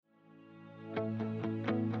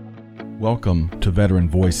Welcome to Veteran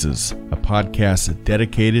Voices, a podcast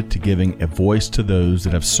dedicated to giving a voice to those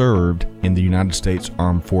that have served in the United States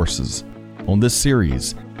Armed Forces. On this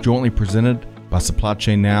series, jointly presented by Supply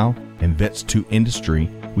Chain Now and Vets2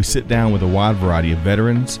 Industry, we sit down with a wide variety of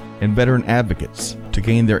veterans and veteran advocates to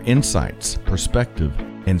gain their insights, perspective,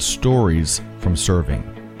 and stories from serving.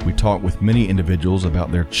 We talk with many individuals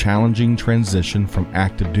about their challenging transition from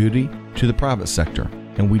active duty to the private sector,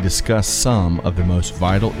 and we discuss some of the most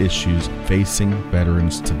vital issues facing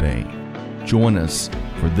veterans today. Join us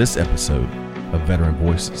for this episode of Veteran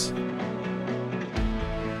Voices.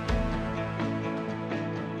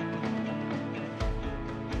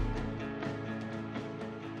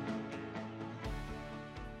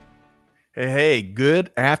 Hey,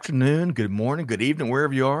 good afternoon, good morning, good evening,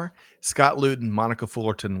 wherever you are. Scott Luton, Monica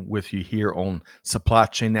Fullerton with you here on Supply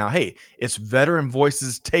Chain Now. Hey, it's Veteran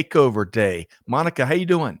Voices Takeover Day. Monica, how you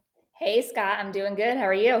doing? Hey, Scott, I'm doing good. How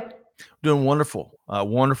are you? Doing wonderful,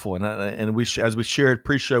 wonderful. And as we shared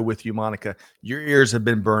pre-show with you, Monica, your ears have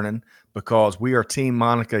been burning because we are Team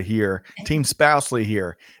Monica here, Team Spousely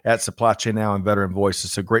here at Supply Chain Now and Veteran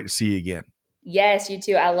Voices. So great to see you again. Yes, you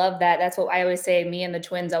too. I love that. That's what I always say. Me and the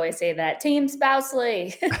twins always say that. Team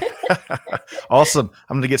Spousely. Awesome.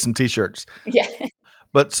 I'm going to get some t-shirts. Yeah.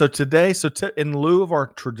 But so today, in lieu of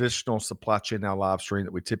our traditional Supply Chain Now live stream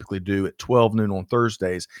that we typically do at 12 noon on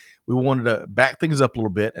Thursdays, we wanted to back things up a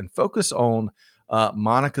little bit and focus on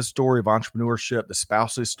Monica's story of entrepreneurship, the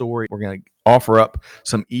Spousely story. We're going to offer up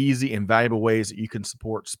some easy and valuable ways that you can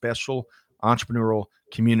support special entrepreneurial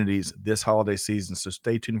communities this holiday season. So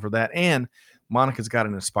stay tuned for that. And Monica's got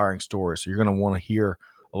an inspiring story, so you're going to want to hear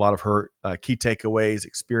a lot of her key takeaways,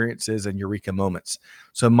 experiences, and eureka moments.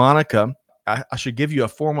 So Monica, I should give you a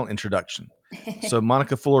formal introduction. So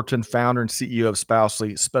Monica Fullerton, founder and CEO of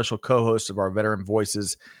Spousely, special co-host of our Veteran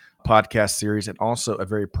Voices podcast series, and also a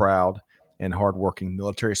very proud and hardworking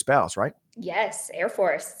military spouse, right? Yes, Air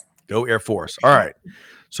Force. Go Air Force. All right.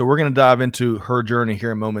 So we're going to dive into her journey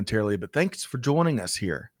here momentarily, but thanks for joining us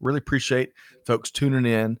here. Really appreciate folks tuning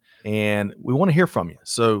in, and we want to hear from you.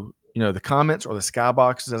 So, the comments or the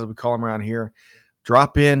skyboxes, as we call them around here,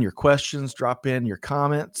 drop in your questions, drop in your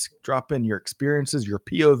comments, drop in your experiences, your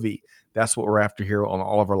POV. That's what we're after here on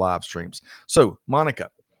all of our live streams. So, Monica,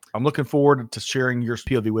 I'm looking forward to sharing your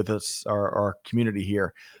POV with us, our community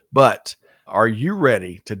here. But are you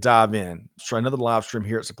ready to dive in for another live stream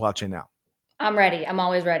here at Supply Chain Now? I'm ready. I'm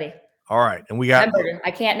always ready. All right. And we got... Remember,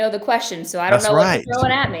 I can't know the question, so I don't know what you're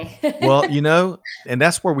throwing at me. Well, and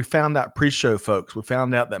that's where we found out pre-show, folks. We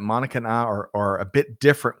found out that Monica and I are a bit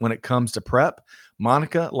different when it comes to prep.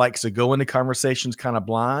 Monica likes to go into conversations kind of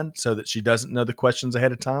blind so that she doesn't know the questions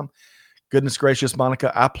ahead of time. Goodness gracious,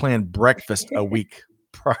 Monica, I planned breakfast a week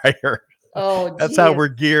prior. Oh, that's how we're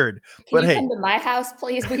geared. Can you come to my house,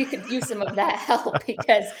 please? We could use some of that help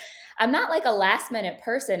because I'm not like a last minute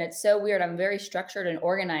person. It's so weird. I'm very structured and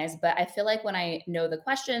organized, but I feel like when I know the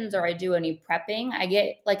questions or I do any prepping, I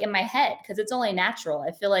get like in my head because it's only natural.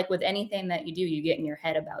 I feel like with anything that you do, you get in your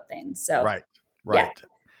head about things. So right. Yeah.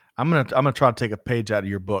 I'm gonna try to take a page out of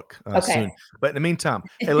your book soon. But in the meantime,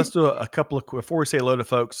 hey, let's do a couple of before we say hello to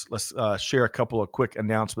folks. Let's share a couple of quick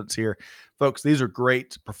announcements here, folks. These are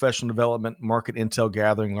great professional development, market intel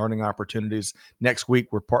gathering, learning opportunities. Next week,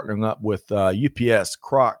 we're partnering up with UPS,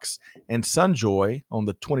 Crocs, and Sunjoy on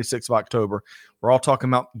the 26th of October. We're all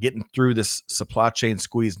talking about getting through this supply chain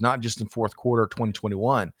squeeze, not just in fourth quarter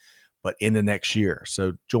 2021, but in the next year.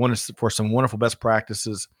 So join us for some wonderful best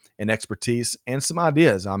practices and expertise and some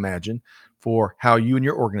ideas, I imagine, for how you and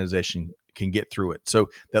your organization can get through it. So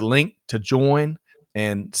the link to join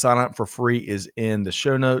and sign up for free is in the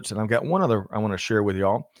show notes. And I've got one other I want to share with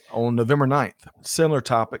y'all. On November 9th, similar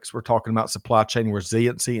topics. We're talking about supply chain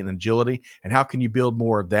resiliency and agility, and how can you build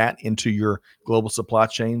more of that into your global supply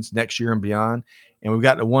chains next year and beyond. And we've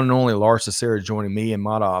got the one and only Lars Cesare joining me and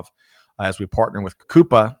Madhav as we partner with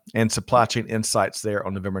Coupa and Supply Chain Insights there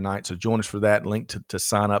on November 9th. So join us for that. Link to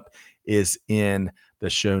sign up is in the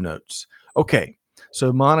show notes. Okay,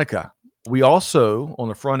 so Monica, we also, on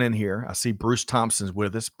the front end here, I see Bruce Thompson's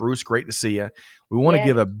with us. Bruce, great to see you. We want to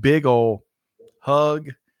give a big old hug,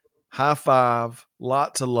 high five,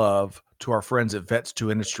 lots of love to our friends at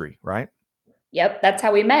Vets2 Industry, right? Yep, that's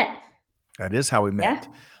how we met. That is how we met.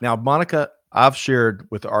 Yeah. Now, Monica, I've shared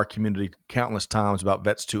with our community countless times about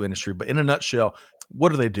Vets2 Industry, but in a nutshell, what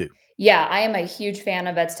do they do? Yeah, I am a huge fan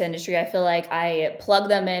of Vets2 Industry. I feel like I plug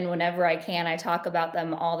them in whenever I can. I talk about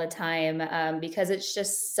them all the time because it's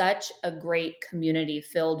just such a great community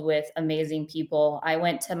filled with amazing people. I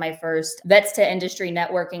went to my first Vets2 Industry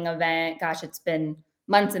networking event. Gosh, it's been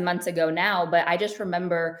months and months ago now, but I just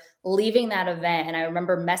remember leaving that event and I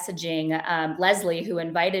remember messaging Leslie, who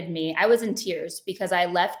invited me. I was in tears because I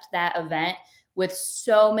left that event with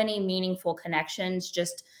so many meaningful connections,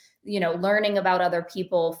 just, learning about other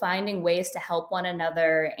people, finding ways to help one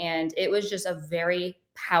another. And it was just a very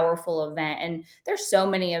powerful event. And there's so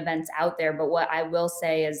many events out there, but what I will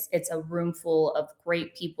say is it's a room full of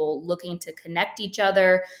great people looking to connect each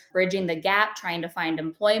other, bridging the gap, trying to find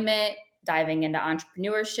employment, diving into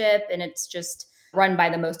entrepreneurship. And it's just run by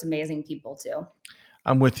the most amazing people too.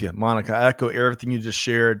 I'm with you, Monica. I echo everything you just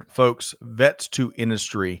shared. Folks, Vets to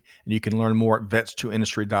Industry, and you can learn more at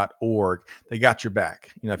vets2industry.org. They got your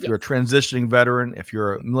back. If you're a transitioning veteran, if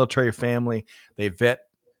you're a military family, they vet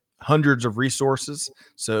hundreds of resources.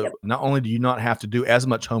 So not only do you not have to do as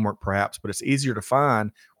much homework, perhaps, but it's easier to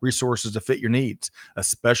find resources to fit your needs,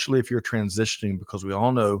 especially if you're transitioning, because we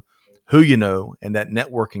all know who you know, and that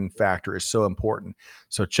networking factor is so important.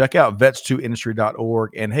 So check out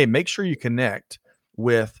vets2industry.org, and hey, make sure you connect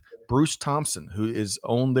with Bruce Thompson, who is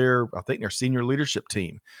on their senior leadership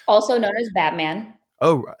team. Also known as Batman.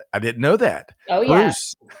 Oh, I didn't know that. Oh,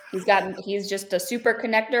 Bruce. Yeah. He's just a super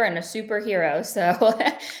connector and a superhero. So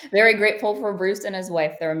very grateful for Bruce and his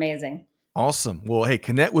wife. They're amazing. Awesome. Well, hey,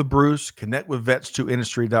 connect with Bruce, connect with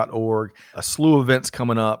vets2industry.org. A slew of events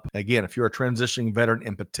coming up. Again, if you're a transitioning veteran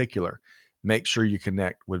in particular, make sure you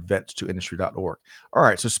connect with vets2industry.org. All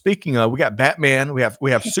right. So speaking of, we got Batman. We have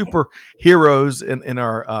superheroes in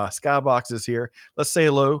our skyboxes here. Let's say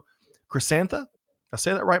hello, Chrysantha. I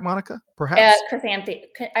say that right, Monica? Perhaps? Chrysanthe.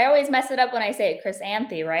 I always mess it up when I say it.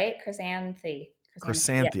 Chrysanthe, right? Chrysanthe.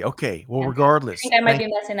 Yeah. Okay. Well, regardless. I think I might be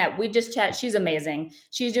messing up. We just chat. She's amazing.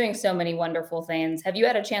 She's doing so many wonderful things. Have you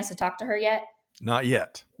had a chance to talk to her yet? Not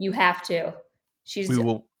yet. You have to.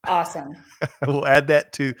 Awesome. We'll add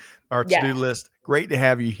that to our to-do list. Great to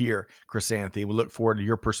have you here, Chrysanthe. We look forward to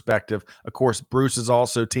your perspective. Of course, Bruce is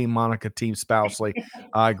also Team Monica, Team Spousely.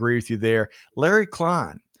 I agree with you there. Larry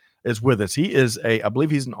Klein is with us. He is I believe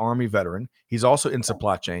he's an Army veteran. He's also in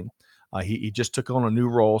supply chain. He just took on a new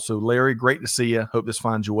role. So Larry, great to see you. Hope this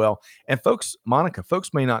finds you well. And folks, Monica,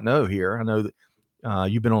 folks may not know here. I know that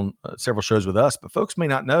you've been on several shows with us, but folks may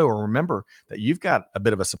not know or remember that you've got a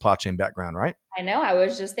bit of a supply chain background, right? I know. I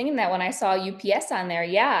was just thinking that when I saw UPS on there.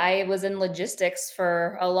 Yeah, I was in logistics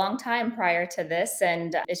for a long time prior to this.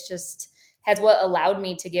 And it's just has what allowed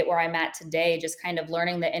me to get where I'm at today, just kind of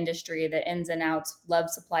learning the industry, the ins and outs, love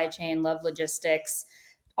supply chain, love logistics.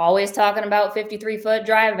 Always talking about 53-foot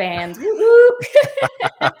dry vans.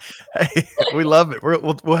 Hey, we love it.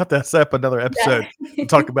 We'll have to set up another episode to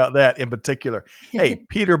talk about that in particular. Hey,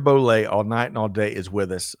 Peter Boley, all night and all day, is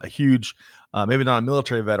with us. A huge, maybe not a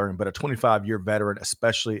military veteran, but a 25-year veteran,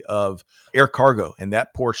 especially of air cargo and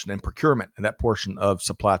that portion and procurement and that portion of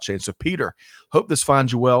supply chain. So, Peter, hope this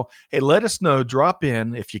finds you well. Hey, let us know. Drop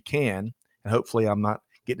in if you can, and hopefully I'm not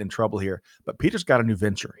getting in trouble here, but Peter's got a new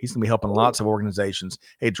venture. He's going to be helping lots of organizations.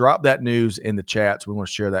 Hey, drop that news in the chats. We want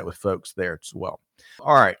to share that with folks there as well.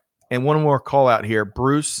 All right. And one more call out here.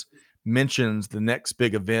 Bruce mentions the next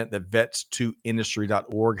big event that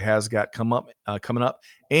vets2industry.org has got coming up.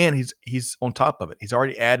 And he's on top of it. He's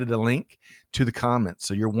already added a link to the comments.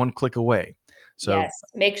 So you're one click away. So yes,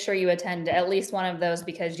 make sure you attend at least one of those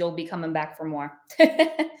because you'll be coming back for more.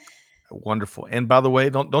 Wonderful. And by the way,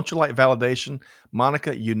 don't you like validation?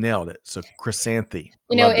 Monica, you nailed it. So Chrysanthe.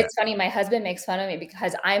 It's funny. My husband makes fun of me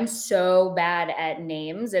because I'm so bad at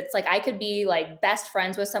names. It's like I could be like best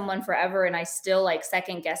friends with someone forever and I still like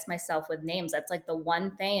second guess myself with names. That's like the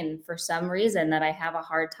one thing for some reason that I have a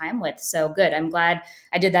hard time with. So good. I'm glad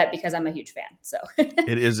I did that because I'm a huge fan. So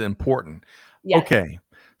it is important. Yeah. Okay.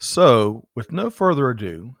 So with no further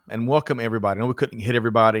ado, and welcome everybody. I know we couldn't hit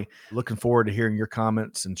everybody. Looking forward to hearing your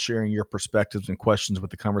comments and sharing your perspectives and questions with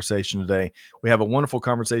the conversation today. We have a wonderful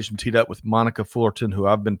conversation teed up with Monica Fullerton, who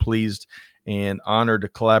I've been pleased and honored to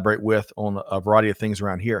collaborate with on a variety of things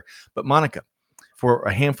around here. But Monica, for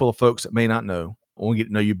a handful of folks that may not know, I want to get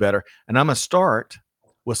to know you better. And I'm going to start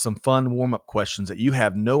with some fun warm-up questions that you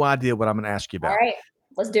have no idea what I'm going to ask you about. All right,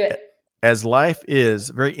 let's do it. As life is,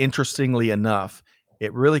 very interestingly enough,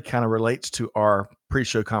 it really kind of relates to our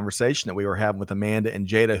pre-show conversation that we were having with Amanda and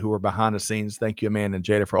Jada, who were behind the scenes. Thank you, Amanda and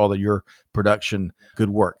Jada, for all of your production good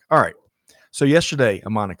work. All right. So yesterday,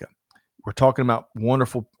 Monica, we're talking about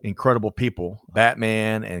wonderful, incredible people,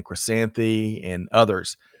 Batman and Chrysanthe and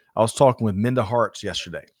others. I was talking with Minda Harts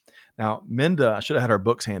yesterday. Now, Minda, I should have had her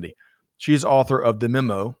books handy. She's author of The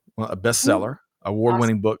Memo, a bestseller,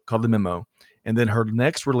 award-winning book called The Memo. And then her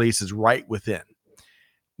next release is Right Within.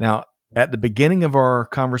 Now, At the beginning of our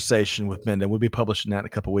conversation with Minda, we'll be publishing that in a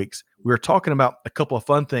couple of weeks. We were talking about a couple of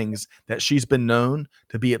fun things that she's been known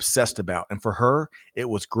to be obsessed about. And for her, it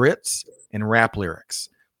was grits and rap lyrics.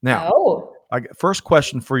 Now, Oh. first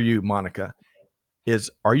question for you, Monica,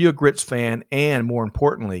 is are you a grits fan? And more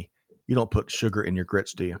importantly, you don't put sugar in your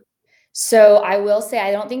grits, do you? So I will say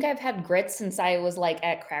I don't think I've had grits since I was, like,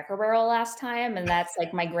 at Cracker Barrel last time, and that's,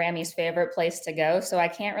 like, my Grammy's favorite place to go, so I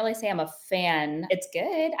can't really say I'm a fan. It's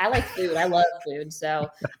good. I like food. I love food, so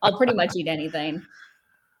I'll pretty much eat anything.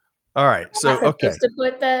 All right. Am I So, okay. supposed to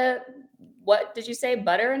put the what did you say,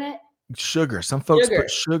 butter in it? Sugar. Some folks Sugar.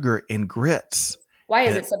 put sugar in grits. Why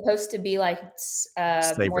is And it supposed to be, like, more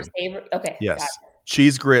savory. savory? Okay, got Yes.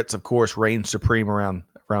 Cheese grits, of course, reign supreme around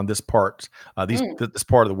this part, it. Mm. this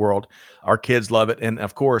part of the world. Our kids love it, and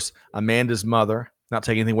of course, Amanda's mother. Not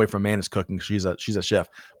taking anything away from Amanda's cooking; she's a chef.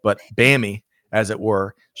 But Bammy, as it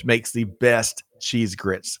were, she makes the best cheese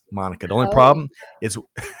grits. Monica. The only Oh, problem is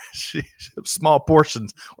she small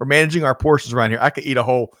portions. We're managing our portions around here. I could eat a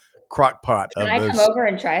whole crock pot can of I come those. over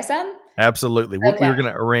and try some? Absolutely, we're Okay, going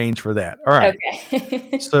to arrange for that. All right.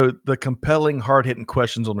 okay. So the compelling, hard-hitting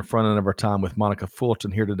questions on the front end of our time with Monica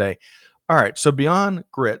Fullerton here today. All right. So beyond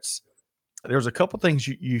grits, there's a couple things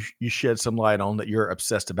you shed some light on that you're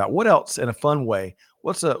obsessed about. What else, in a fun way?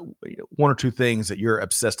 What's a one or two things that you're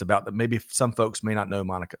obsessed about that maybe some folks may not know,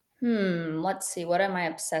 Monica? Let's see. What am I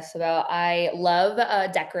obsessed about? I love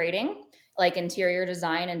decorating, like interior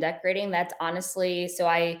design and decorating. That's honestly so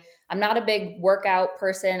I'm not a big workout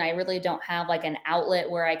person. I really don't have like an outlet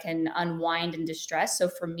where I can unwind and distress. So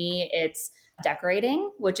for me, it's decorating,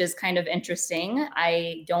 which is kind of interesting.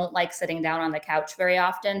 I don't like sitting down on the couch very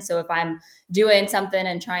often. So if I'm doing something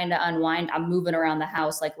and trying to unwind, I'm moving around the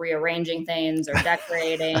house, like rearranging things or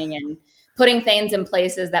decorating and putting things in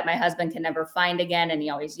places that my husband can never find again, and he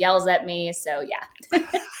always yells at me, so yeah.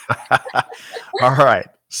 All right.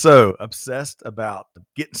 So obsessed about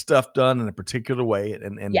getting stuff done in a particular way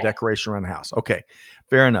and Yes. decoration around the house. Okay,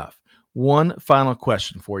 fair enough. One final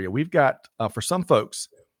question for you. We've got for some folks,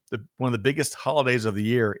 one of the biggest holidays of the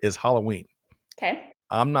year is Halloween. Okay.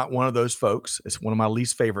 I'm not one of those folks. It's one of my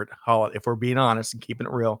least favorite holiday. If we're being honest and keeping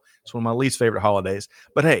it real, it's one of my least favorite holidays.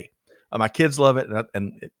 But hey, my kids love it,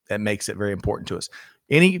 that makes it very important to us.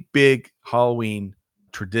 Any big Halloween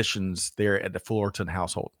traditions there at the Fullerton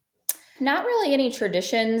household? Not really any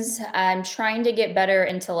traditions. I'm trying to get better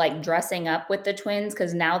into, like, dressing up with the twins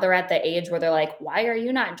because now they're at the age where they're like, "Why are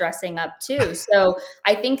you not dressing up too?" So,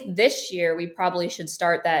 I think this year we probably should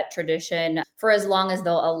start that tradition for as long as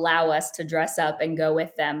they'll allow us to dress up and go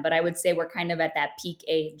with them, but I would say we're kind of at that peak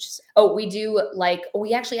age. Oh, we do like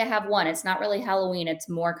we actually I have one. It's not really Halloween, it's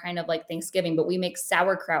more kind of like Thanksgiving, but we make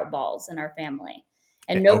sauerkraut balls in our family.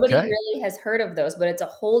 And nobody Okay. really has heard of those, but it's a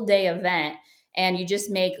whole day event and you just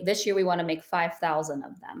make this year we want to make 5,000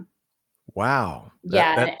 of them. Wow.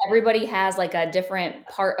 Yeah, and everybody has like a different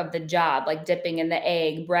part of the job, like dipping in the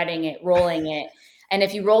egg, breading it, rolling it. And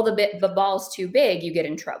if you roll the balls too big, you get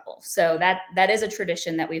in trouble. So that is a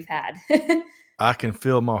tradition that we've had. I can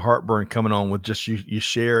feel my heartburn coming on with just you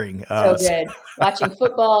sharing. So good. Watching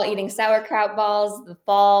football, eating sauerkraut balls, the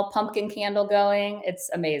fall pumpkin candle going. It's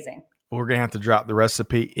amazing. We're gonna have to drop the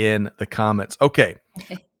recipe in the comments. Okay.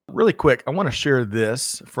 Really quick, I want to share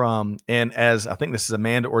this from, and as I think this is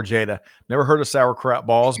Amanda or Jada. Never heard of sauerkraut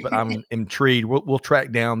balls, but I'm intrigued. We'll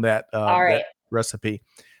track down All that right. recipe.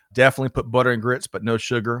 Definitely put butter and grits, but no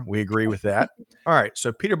sugar. We agree with that. All right.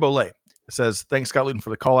 So Peter Bollet says, "Thanks, Scott Luton, for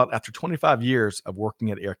the call out. After 25 years of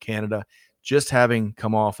working at Air Canada, just having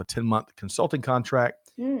come off a 10-month consulting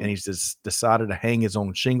contract, and Mm. he's just decided to hang his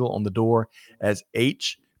own shingle on the door as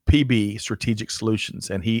HPB Strategic Solutions."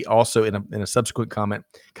 And he also, in a subsequent comment,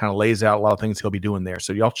 kind of lays out a lot of things he'll be doing there.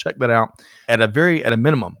 So y'all check that out. At a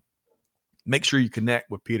minimum, make sure you connect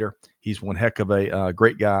with Peter. He's one heck of a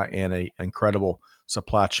great guy and a incredible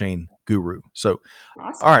supply chain guru. So,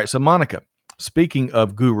 Awesome. all right. So Monica, speaking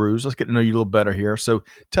of gurus, let's get to know you a little better here. So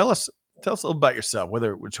tell us a little about yourself,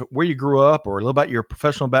 where you grew up, or a little about your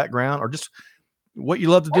professional background, or just what you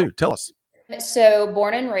love to do. Tell us. So,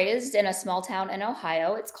 born and raised in a small town in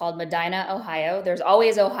Ohio. It's called Medina, Ohio. There's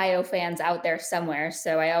always Ohio fans out there somewhere.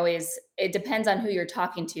 So, it depends on who you're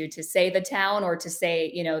talking to say the town or to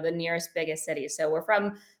say, the nearest biggest city. So, we're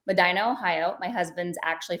from Medina, Ohio. My husband's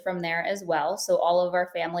actually from there as well. So, all of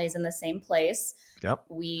our family is in the same place. Yep.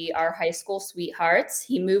 We are high school sweethearts.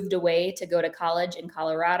 He moved away to go to college in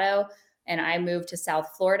Colorado, and I moved to South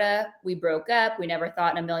Florida. We broke up. We never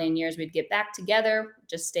thought in a million years we'd get back together,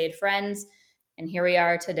 just stayed friends And here we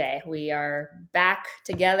are today. We are back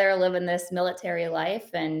together living this military life,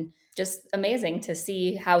 and just amazing to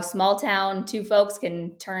see how small town two folks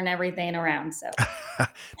can turn everything around. So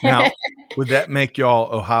Now, would that make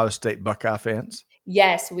y'all Ohio State Buckeye fans?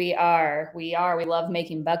 yes, we are. We are. We love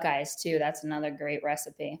making Buckeyes too. That's another great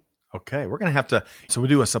recipe. Okay, we're gonna have to. So we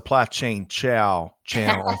do a supply chain chow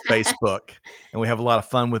channel on Facebook, and we have a lot of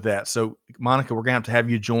fun with that. So Monica, we're gonna have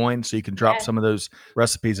you join so you can drop Yes. some of those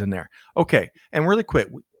recipes in there. Okay, and really quick,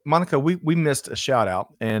 Monica, we missed a shout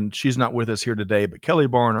out, and she's not with us here today, but Kelly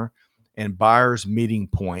Barner and Buyers Meeting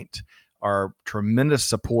Point are tremendous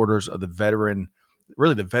supporters of the veteran,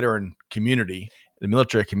 really the veteran community, the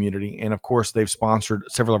military community, and of course they've sponsored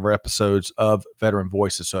several of our episodes of Veteran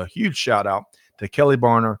Voices. So a huge shout out to Kelly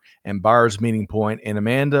Barner and Buyers Meeting Point. And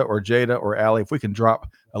Amanda or Jada or Allie, if we can drop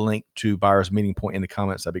a link to Buyers Meeting Point in the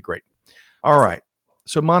comments, that'd be great. All right.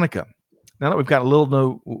 So Monica, now that we've got a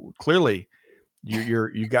little clearly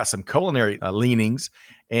you've got some culinary leanings,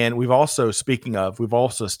 and we've also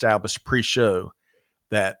established pre-show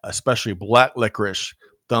that especially black licorice,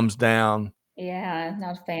 thumbs down. Yeah,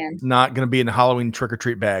 not a fan. Not going to be in the Halloween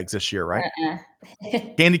trick-or-treat bags this year, right?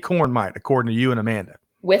 Candy corn might, according to you and Amanda.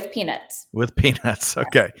 With peanuts. With peanuts.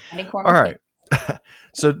 Okay. All right.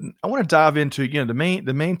 So I want to dive into, the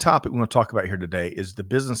main topic we want to talk about here today is the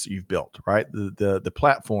business that you've built, right? The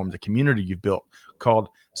platform, the community you've built called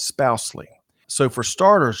Spousely. So for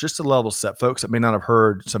starters, just to level set folks that may not have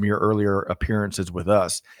heard some of your earlier appearances with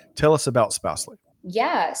us, tell us about Spousely.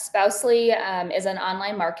 Yeah, Spousely is an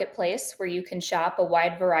online marketplace where you can shop a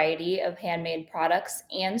wide variety of handmade products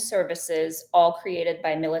and services, all created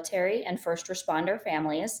by military and first responder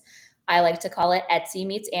families. I like to call it Etsy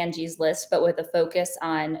meets Angie's List, but with a focus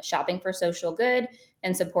on shopping for social good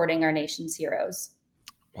and supporting our nation's heroes.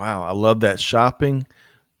 Wow, I love that. Shopping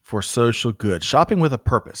for social good, shopping with a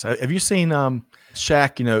purpose. Have you seen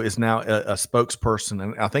Shaq, is now a spokesperson,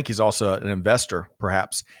 and I think he's also an investor,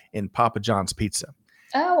 perhaps, in Papa John's Pizza.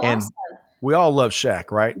 Oh, and awesome. We all love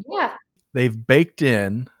Shaq, right? Yeah. They've baked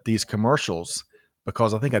in these commercials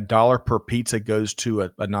because I think $1 per pizza goes to a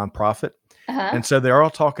nonprofit. And so they're all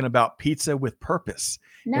talking about pizza with purpose.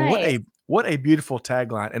 Nice. And what a beautiful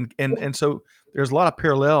tagline. And so there's a lot of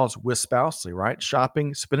parallels with Spousely, right?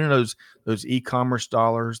 Shopping, spending those e-commerce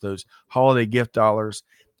dollars, those holiday gift dollars,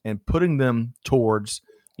 and putting them towards,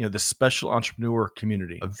 the special entrepreneur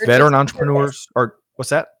community of veteran entrepreneurs, or what's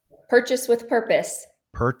that? Purchase with purpose.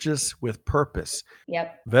 Purchase with purpose.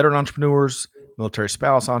 Yep. Veteran entrepreneurs, military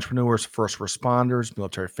spouse entrepreneurs, first responders,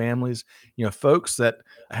 military families, folks that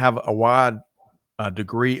have a wide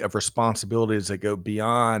degree of responsibilities that go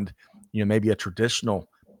beyond, maybe a traditional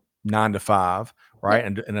 9 to 5, right?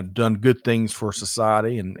 Yep. And have done good things for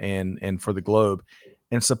society and for the globe,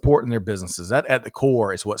 and supporting their businesses. That at the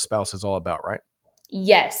core is what Spouse is all about, right?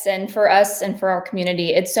 Yes. And for us and for our community,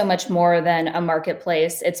 it's so much more than a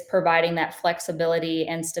marketplace. It's providing that flexibility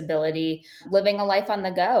and stability, living a life on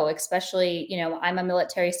the go, especially, I'm a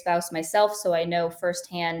military spouse myself, so I know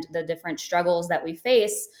firsthand the different struggles that we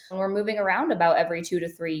face when we're moving around about every 2 to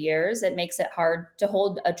 3 years. It makes it hard to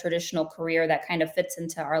hold a traditional career that kind of fits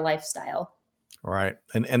into our lifestyle. Right.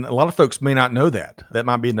 And a lot of folks may not know that. That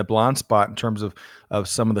might be in the blind spot in terms of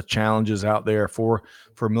some of the challenges out there for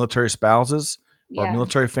military spouses or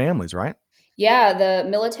military families, right? Yeah, the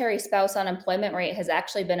military spouse unemployment rate has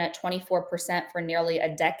actually been at 24% for nearly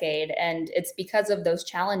a decade. And it's because of those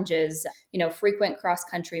challenges, frequent cross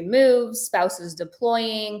country moves, spouses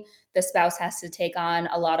deploying. The spouse has to take on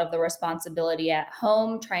a lot of the responsibility at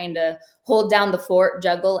home, trying to hold down the fort,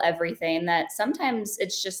 juggle everything, that sometimes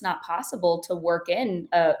it's just not possible to work in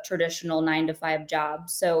a traditional 9 to 5 job.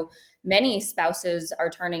 So many spouses are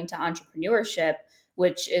turning to entrepreneurship,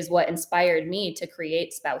 which is what inspired me to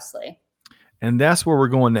create Spousely. And that's where we're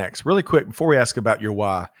going next. Really quick, before we ask about your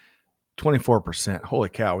why, 24%. Holy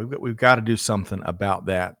cow, we've got to do something about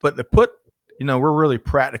that. But we're really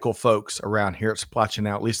practical folks around here at Supply Chain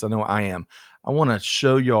Now. At least I know I am. I want to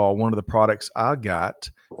show y'all one of the products I got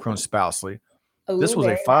from Spousely. This was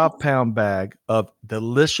a 5-pound bag of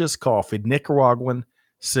delicious coffee, Nicaraguan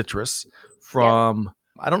citrus from,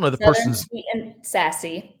 I don't know the Southern person's. Sweet and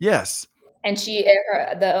Sassy. Yes. And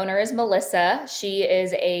the owner is Melissa. She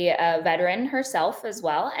is a veteran herself as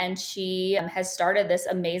well. And she has started this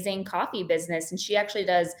amazing coffee business. And she actually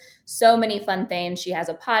does so many fun things. She has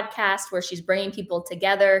a podcast where she's bringing people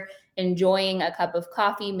together, enjoying a cup of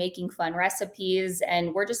coffee, making fun recipes.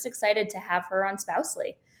 And we're just excited to have her on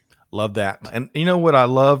Spousely. Love that. And you know what I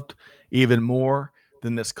loved even more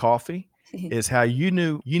than this coffee is how you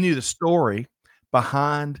knew the story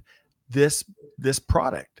behind this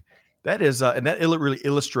product. That is, and that really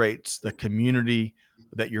illustrates the community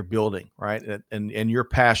that you're building, right? And your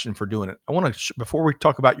passion for doing it. I want to, before we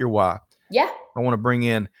talk about your why, Yeah. I want to bring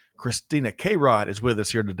in Christina. K-Rod is with us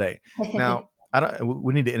here today. Now, I don't.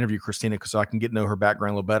 We need to interview Christina so I can get to know her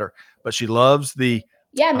background a little better. But she loves the.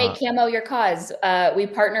 Yeah, Make Camo Your Cause. We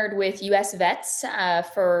partnered with US Vets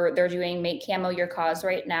they're doing Make Camo Your Cause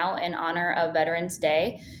right now in honor of Veterans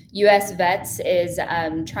Day. US Vets is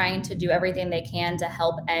trying to do everything they can to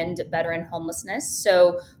help end veteran homelessness.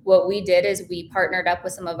 So what we did is we partnered up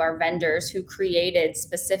with some of our vendors who created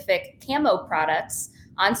specific camo products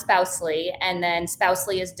on Spousely, and then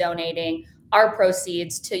Spousely is donating our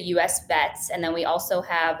proceeds to US Vets. And then we also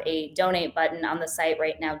have a donate button on the site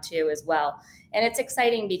right now too as well. And it's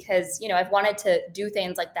exciting because, I've wanted to do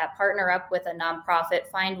things like that, partner up with a nonprofit,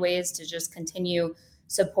 find ways to just continue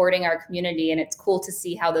supporting our community. And it's cool to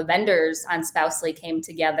see how the vendors on Spousely came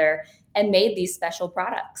together and made these special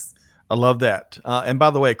products. I love that. And by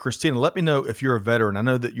the way, Christina, let me know if you're a veteran. I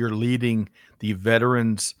know that you're leading the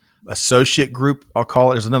Veterans Associate Group, I'll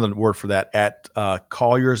call it. There's another word for that at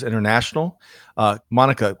Colliers International.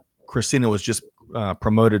 Monica, Christina was just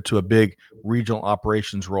promoted to a big regional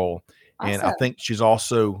operations role. Awesome. And I think she's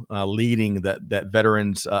also leading that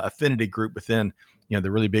veterans affinity group within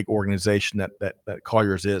the really big organization that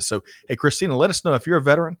Colliers is. So, hey, Christina, let us know if you're a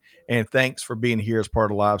veteran, and thanks for being here as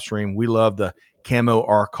part of the live stream. We love the Camo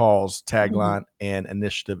Our Calls tagline and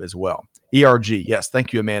initiative as well. ERG, yes,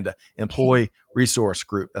 thank you, Amanda. Employee Resource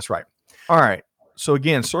Group, that's right. All right. So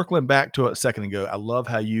again, circling back to a second ago, I love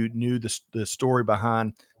how you knew the story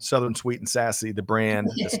behind Southern Sweet and Sassy, the brand,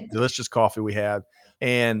 this delicious coffee we have,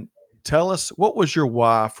 and tell us, what was your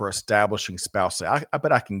why for establishing Spousely? I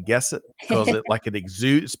bet I can guess it because it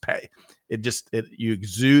exudes you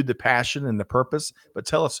exude the passion and the purpose. But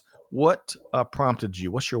tell us what prompted you.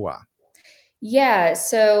 What's your why? Yeah,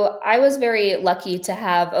 so I was very lucky to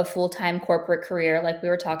have a full-time corporate career, like we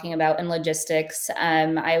were talking about in logistics.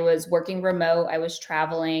 I was working remote, I was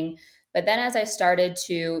traveling. But then as I started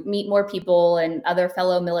to meet more people and other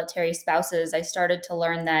fellow military spouses, I started to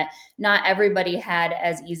learn that not everybody had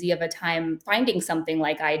as easy of a time finding something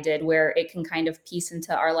like I did, where it can kind of piece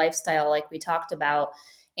into our lifestyle, like we talked about.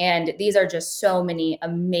 And these are just so many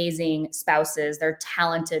amazing spouses. They're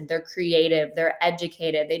talented, they're creative, they're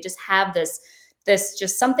educated. They just have this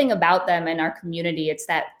just something about them in our community. It's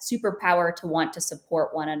that superpower to want to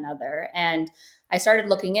support one another. And I started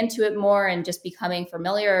looking into it more and just becoming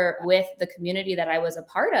familiar with the community that I was a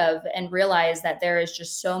part of, and realized that there is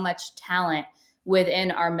just so much talent within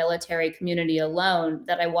our military community alone,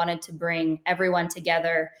 that I wanted to bring everyone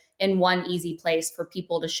together in one easy place for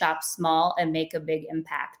people to shop small and make a big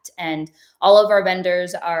impact. And all of our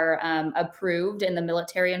vendors are approved in the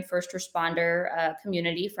military and first responder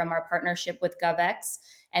community from our partnership with GovX.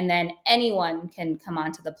 And then anyone can come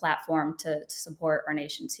onto the platform to support our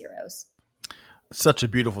nation's heroes. Such a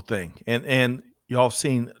beautiful thing. And y'all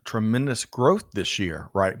seen tremendous growth this year,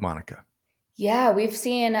 right, Monica? Yeah, we've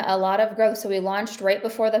seen a lot of growth. So we launched right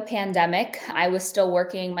before the pandemic. I was still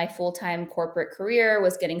working my full-time corporate career,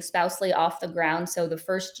 was getting Spousely off the ground. So the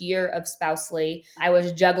first year of Spousely, I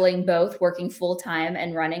was juggling both, working full-time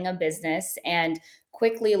and running a business, and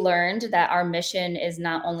quickly learned that our mission is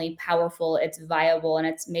not only powerful, it's viable, and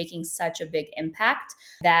it's making such a big impact,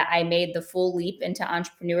 that I made the full leap into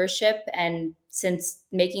entrepreneurship. And since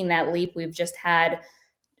making that leap, we've just had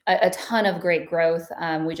a ton of great growth.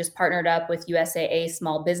 We just partnered up with USAA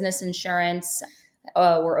Small Business Insurance.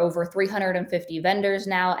 We're over 350 vendors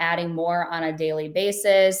now, adding more on a daily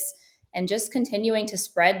basis, and just continuing to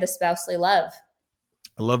spread the Spousely love.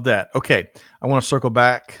 I love that. Okay. I want to circle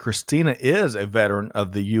back. Christina is a veteran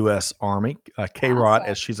of the U.S. Army, K-Rod,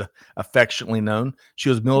 as she's affectionately known. She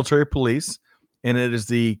was military police, and it is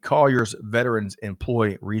the Colliers Veterans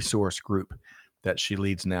Employee Resource Group that she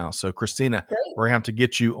leads now. So, Christina, we're going to have to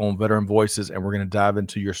get you on Veteran Voices, and we're going to dive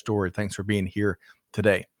into your story. Thanks for being here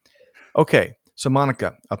today. Okay. So,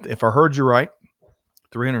 Monica, if I heard you right,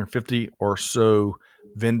 350 or so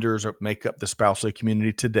vendors make up the Spousely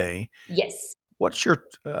community today. Yes. What's your,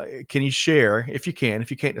 can you share, if you can, if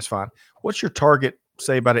you can't, that's fine. What's your target,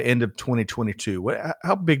 say, by the end of 2022?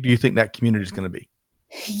 How big do you think that community is going to be?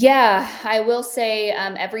 Yeah, I will say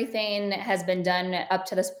everything has been done up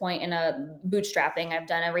to this point in a bootstrapping. I've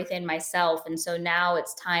done everything myself. And so now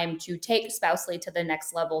it's time to take Spousely to the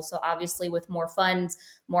next level. So obviously with more funds,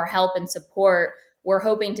 more help and support, we're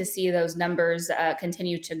hoping to see those numbers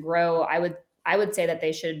continue to grow. I would say that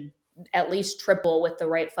they should at least triple with the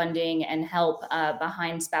right funding and help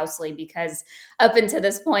behind Spousely, because up until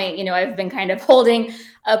this point, I've been kind of holding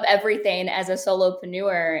up everything as a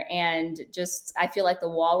solopreneur, and just I feel like the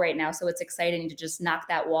wall right now. So it's exciting to just knock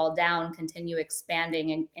that wall down, continue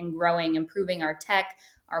expanding and growing, improving our tech,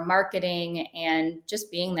 our marketing, and just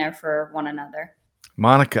being there for one another.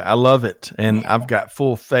 Monica, I love it. And I've got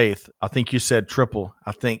full faith. I think you said triple.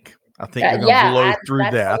 I think you're going to Yeah, blow through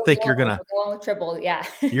that's that. I what think you're going to, we're going with triple. Yeah.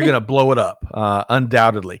 you're going to blow it up,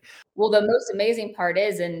 undoubtedly. Well, the most amazing part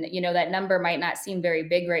is, and that number might not seem very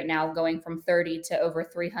big right now, going from 30 to over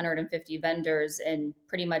 350 vendors in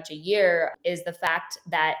pretty much a year, is the fact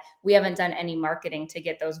that we haven't done any marketing to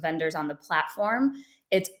get those vendors on the platform.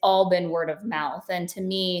 It's all been word of mouth. And to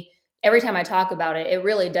me, every time I talk about it, it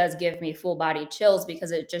really does give me full body chills, because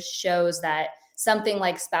it just shows that something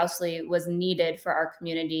like Spousely was needed for our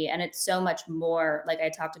community. And it's so much more, like I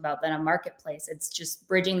talked about, than a marketplace. It's just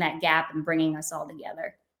bridging that gap and bringing us all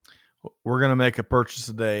together. We're going to make a purchase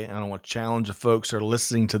today. And I want to challenge the folks who are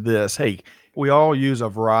listening to this. Hey, we all use a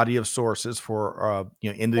variety of sources for,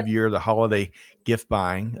 end of year, the holiday gift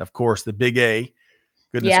buying. Of course, the big A.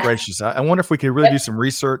 Goodness Yeah. gracious. I wonder if we could really do some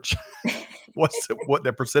research. What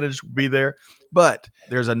the percentage would be there. But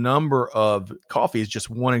there's a number of coffee is just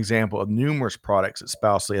one example of numerous products at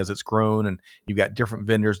Spousely as it's grown, and you've got different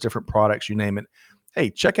vendors, different products, you name it. Hey,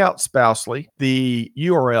 check out Spousely. The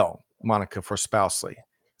URL, Monica, for Spousely.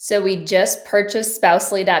 So we just purchased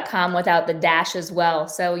spousely.com without the dash as well.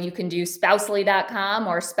 So you can do spousely.com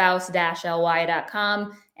or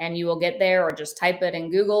spouse-ly.com, and you will get there, or just type it in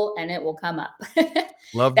Google and it will come up.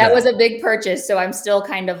 Love that was a big purchase. So I'm still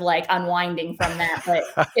kind of like unwinding from that, but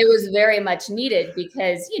it was very much needed,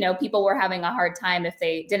 because, people were having a hard time if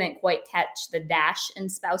they didn't quite catch the dash in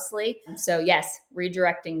Spousely. So yes,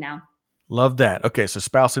 redirecting now. Love that. Okay. So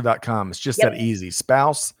spousely.com. It's just that easy.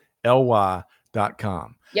 spouse.ly.com.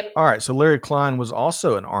 Yep. All right. So Larry Klein was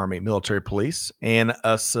also an Army military police and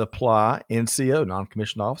a supply NCO,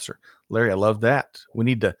 non-commissioned officer. Larry, I love that. We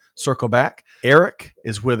need to circle back. Eric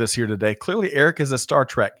is with us here today. Clearly, Eric is a Star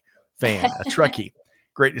Trek fan, a Trekkie.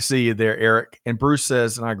 Great to see you there, Eric. And Bruce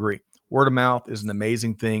says, and I agree, word of mouth is an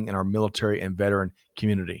amazing thing in our military and veteran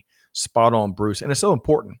community. Spot on, Bruce. And it's so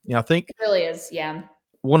important. I think it really is. Yeah.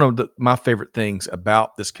 One of my favorite things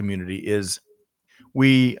about this community is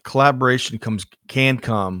collaboration can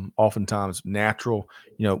come oftentimes natural.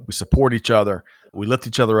 We support each other, we lift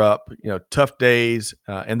each other up, tough days,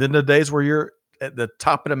 and then the days where you're at the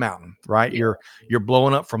top of the mountain, right? You're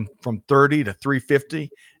blowing up from 30 to 350,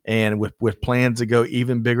 and with plans to go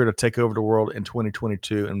even bigger, to take over the world in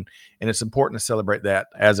 2022. And it's important to celebrate that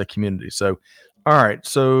as a community. So, all right.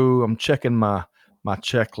 So I'm checking my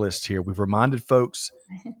checklist here. We've reminded folks,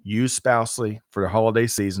 use Spousely for the holiday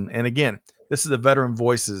season. And again, this is the Veteran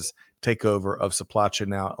Voices takeover of Supply Chain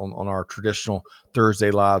Now on our traditional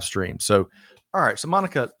Thursday live stream. So, all right. So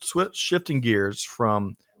Monica, shifting gears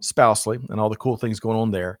from Spousely and all the cool things going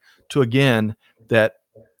on there to, again, that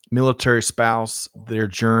military spouse, their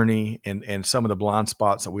journey, and some of the blind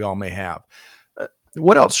spots that we all may have.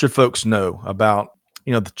 What else should folks know about,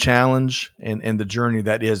 the challenge and the journey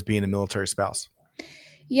that is being a military spouse?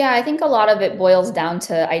 Yeah, I think a lot of it boils down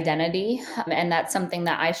to identity. And that's something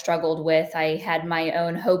that I struggled with. I had my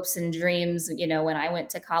own hopes and dreams, when I went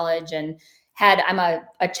to college, and I'm a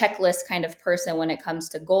checklist kind of person when it comes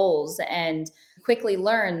to goals, and quickly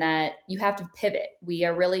learned that you have to pivot. We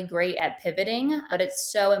are really great at pivoting, but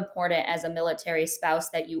it's so important as a military spouse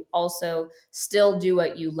that you also still do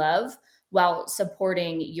what you love while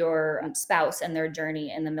supporting your spouse and their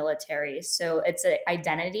journey in the military. So it's an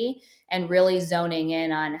identity, and really zoning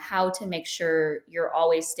in on how to make sure you're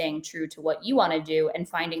always staying true to what you want to do and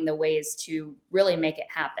finding the ways to really make it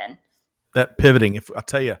happen. That pivoting, if I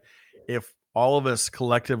tell you, if all of us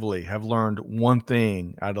collectively have learned one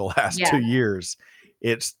thing out of the last 2 years,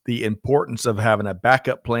 it's the importance of having a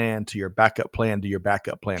backup plan to your backup plan to your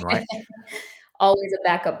backup plan, right? Always a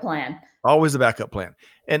backup plan. Always a backup plan.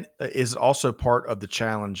 And is also part of the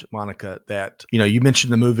challenge, Monica, that, you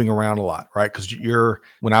mentioned the moving around a lot, right? Because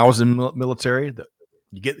when I was in military,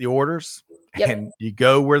 you get the orders and you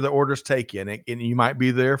go where the orders take you. And you might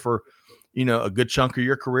be there for, a good chunk of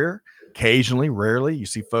your career. Occasionally, rarely, you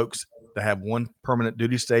see folks that have one permanent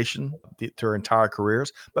duty station their entire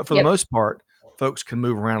careers. But for the most part, folks can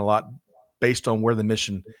move around a lot based on where the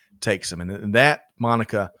mission takes them. And that,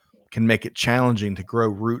 Monica, can make it challenging to grow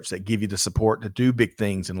roots that give you the support to do big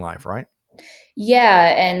things in life, right?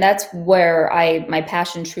 Yeah, and that's where my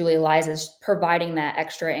passion truly lies, is providing that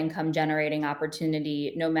extra income generating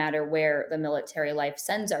opportunity no matter where the military life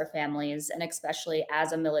sends our families. And especially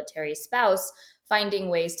as a military spouse, finding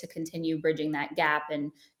ways to continue bridging that gap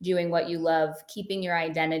and doing what you love, keeping your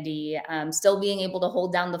identity, still being able to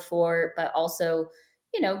hold down the fort, but also,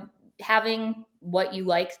 having what you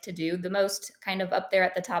like to do the most kind of up there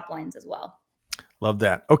at the top lines as well. Love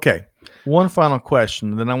that. Okay. One final question,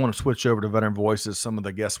 and then I want to switch over to Veteran Voices, some of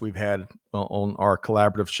the guests we've had on our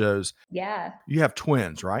collaborative shows. Yeah. You have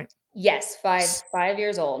twins, right? Yes, 5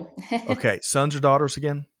 years old. Okay. Sons or daughters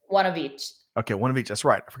again? One of each. Okay. One of each. That's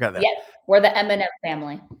right. I forgot that. Yep. We're the M&M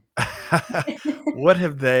family. What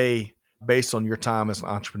have they, based on your time as an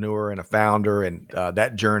entrepreneur and a founder and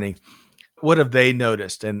that journey, what have they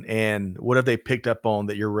noticed and what have they picked up on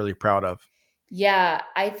that you're really proud of? Yeah,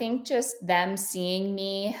 I think just them seeing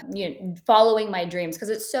me, following my dreams, because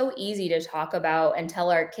it's so easy to talk about and tell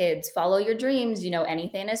our kids, follow your dreams,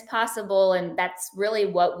 anything is possible. And that's really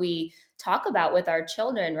what we talk about with our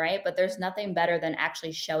children, right? But there's nothing better than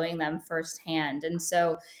actually showing them firsthand. And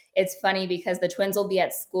so it's funny because the twins will be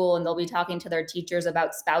at school and they'll be talking to their teachers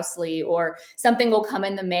about Spousely, or something will come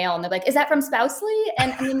in the mail and they're like, is that from Spousely?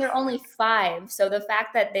 And I mean, they're only 5. So the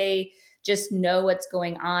fact that they just know what's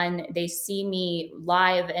going on. They see me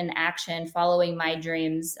live in action, following my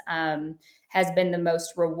dreams, has been the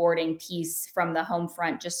most rewarding piece from the home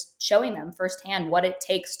front, just showing them firsthand what it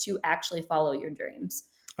takes to actually follow your dreams.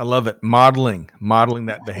 I love it. Modeling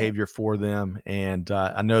that behavior for them. And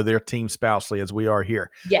I know they're team Spousely as we are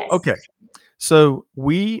here. Yes. Okay. So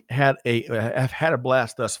we have had a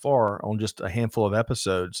blast thus far on just a handful of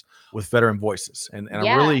episodes with Veteran Voices. And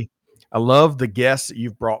I love the guests that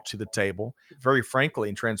you've brought to the table. Very frankly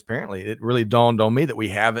and transparently, it really dawned on me that we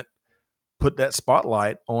haven't put that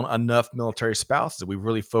spotlight on enough military spouses. We've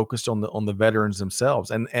really focused on the veterans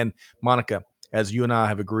themselves. And Monica, as you and I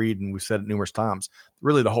have agreed, and we've said it numerous times,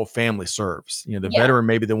 really the whole family serves. The veteran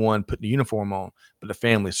may be the one putting the uniform on, but the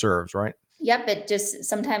family serves, right? Yep. It just,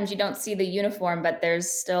 sometimes you don't see the uniform, but there's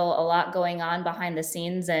still a lot going on behind the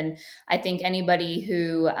scenes. And I think anybody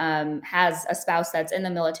who has a spouse that's in the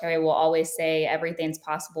military will always say everything's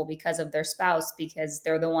possible because of their spouse, because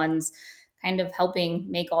they're the ones kind of helping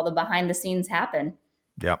make all the behind the scenes happen.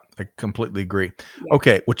 Yeah, I completely agree. Yeah.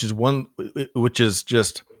 Okay. Which is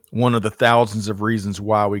just one of the thousands of reasons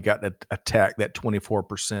why we got to attack that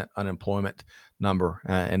 24% unemployment number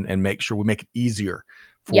and make sure we make it easier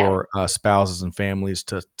for spouses and families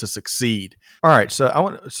to succeed. All right.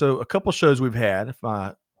 So a couple shows we've had, if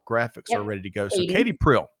my graphics are ready to go. So Katie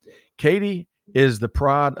Prill. Katie is the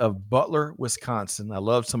pride of Butler, Wisconsin. I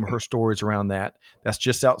love some of her stories around that. That's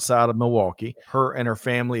just outside of Milwaukee. Her and her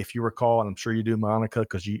family, if you recall, and I'm sure you do, Monica,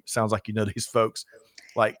 because sounds like you know these folks,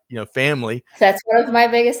 like, family. That's one of my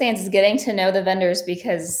biggest things, is getting to know the vendors,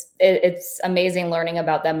 because it's amazing learning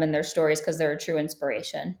about them and their stories, because they're a true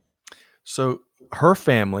inspiration. So her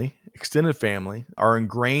family, extended family, are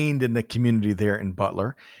ingrained in the community there in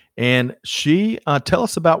Butler. And she tell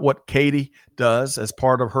us about what Katie does as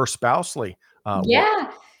part of her Spousely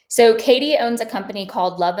work. So Katie owns a company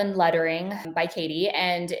called Love and Lettering by Katie.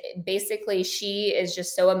 And basically she is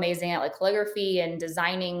just so amazing at like calligraphy and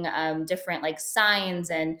designing different like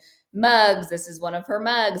signs and mugs. This is one of her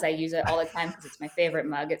mugs. I use it all the time because it's my favorite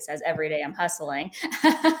mug. It says, "Every day I'm hustling."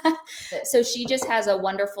 So she just has a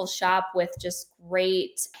wonderful shop with just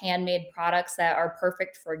great handmade products that are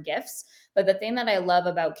perfect for gifts. But the thing that I love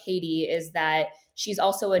about Katie is that she's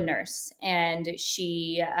also a nurse, and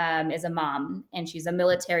she is a mom, and she's a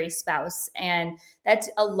military spouse. And that's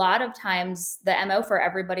a lot of times the MO for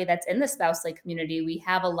everybody that's in the Spousely community. We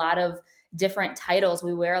have a lot of different titles.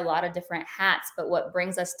 We wear a lot of different hats, but what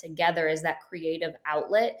brings us together is that creative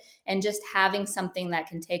outlet, and just having something that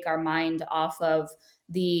can take our mind off of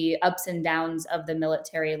the ups and downs of the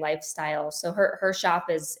military lifestyle. So her shop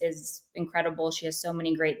is incredible. She has so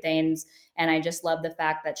many great things. And I just love the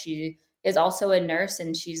fact that she is also a nurse,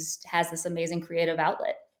 and has this amazing creative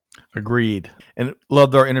outlet. Agreed. And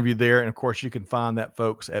loved our interview there. And of course, you can find that,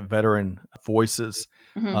 folks, at Veteran Voices,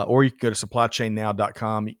 or you can go to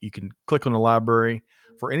supplychainnow.com. You can click on the library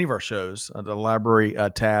for any of our shows, the library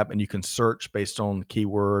tab, and you can search based on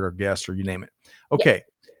keyword or guest or you name it. Okay.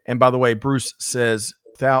 Yes. And by the way, Bruce says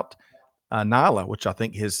without Nyla, which I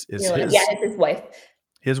think is his wife.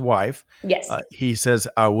 His wife. Yes. He says,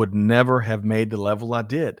 I would never have made the level I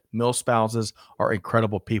did. Mill spouses are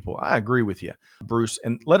incredible people. I agree with you, Bruce.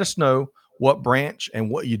 And let us know what branch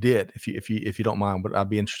and what you did, if you don't mind, but I'd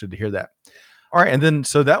be interested to hear that. All right. And then,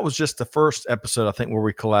 so that was just the first episode, I think, where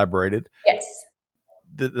we collaborated. Yes.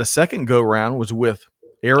 The second go round was with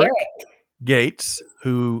Eric Gates,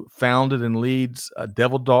 who founded and leads a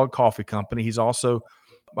Devil Dog Coffee Company. He's also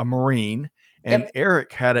a Marine. And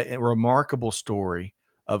Eric had a remarkable story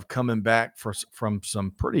of coming back from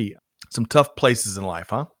some pretty Some tough places in life,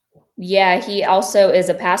 huh? Yeah, he also is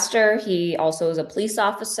a pastor. He also is a police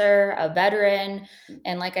officer, a veteran,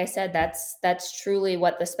 and like I said, that's truly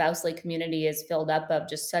what the Spousely community is filled up of,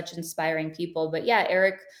 just such inspiring people. But yeah,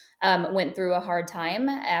 Eric went through a hard time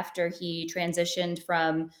after he transitioned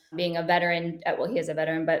from being a veteran. Well, he is a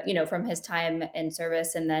veteran, but from his time in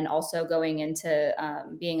service, and then also going into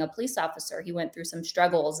being a police officer, he went through some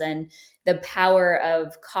struggles, and the power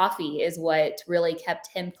of coffee is what really kept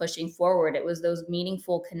him pushing forward. It was those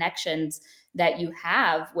meaningful connections that you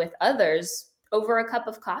have with others over a cup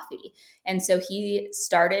of coffee. And so he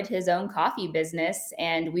started his own coffee business,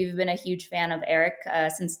 and we've been a huge fan of Eric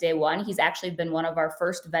since day one. He's actually been one of our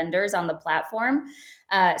first vendors on the platform.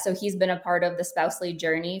 So he's been a part of the Spousely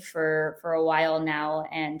journey for a while now,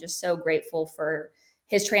 and just so grateful for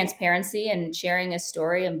his transparency and sharing his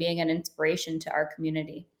story and being an inspiration to our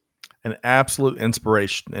community. An absolute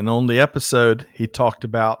inspiration. And on the episode, he talked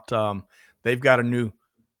about they've got a new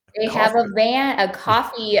They have coffee. a van, a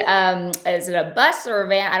coffee, is it a bus or a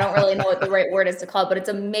van? I don't really know what the right word is to call it, but it's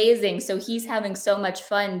amazing. So he's having so much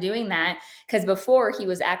fun doing that, because before he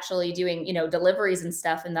was actually doing, deliveries and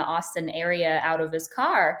stuff in the Austin area out of his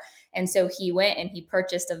car. And so he went and he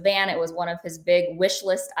purchased a van. It was one of his big wish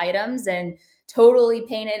list items, and totally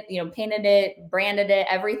painted it, branded it,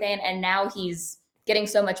 everything. And now he's getting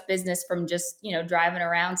so much business from just, driving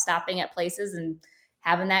around, stopping at places and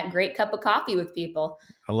having that great cup of coffee with people.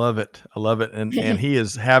 I love it. I love it. And he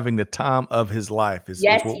is having the time of his life is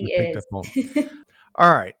Yes, what we he picked up is. on.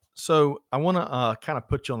 All right. So I want to kind of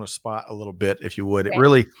put you on the spot a little bit, if you would.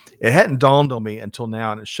 Okay. It hadn't dawned on me until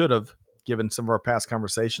now, and it should have, given some of our past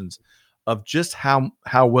conversations, of just how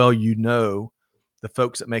well you know the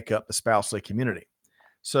folks that make up the Spousely community.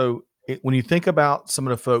 So when you think about some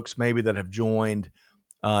of the folks maybe that have joined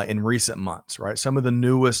in recent months, right? Some of the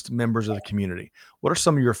newest members of the community. What are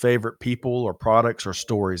some of your favorite people or products or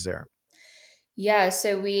stories there? Yeah,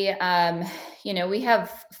 so we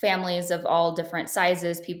have families of all different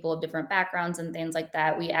sizes, people of different backgrounds and things like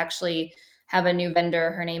that. We actually have a new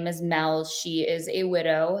vendor. Her name is Mel. She is a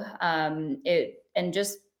widow. And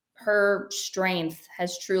just her strength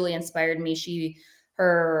has truly inspired me.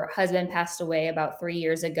 Her husband passed away about 3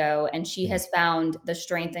 years ago, and she Mm. has found the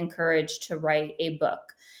strength and courage to write a book.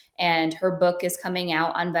 And her book is coming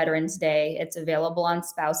out on Veterans Day. It's available on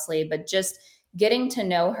Spousely, but just getting to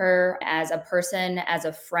know her as a person, as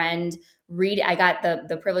a friend. I got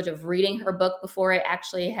the privilege of reading her book before it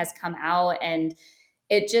actually has come out, and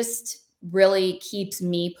it just really keeps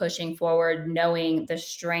me pushing forward, knowing the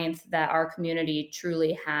strength that our community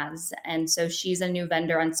truly has. And so she's a new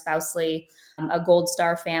vendor on Spousely, a Gold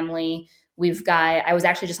Star family. I was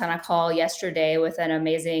actually just on a call yesterday with an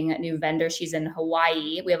amazing new vendor. She's in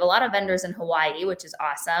Hawaii. We have a lot of vendors in Hawaii, which is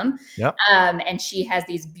awesome. Yep. And she has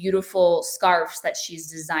these beautiful scarves that she's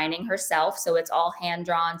designing herself. So it's all hand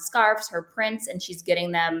drawn scarves, her prints, and she's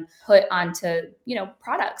getting them put onto,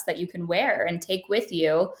 products that you can wear and take with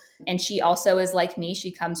you. And she also is like me.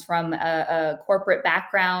 She comes from a corporate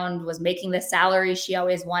background, was making the salary she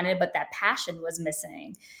always wanted, but that passion was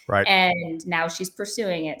missing. Right. And now she's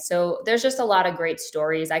pursuing it. So there's just a lot of great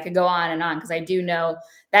stories. I could go on and on, because I do know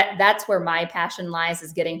that that's where my passion lies,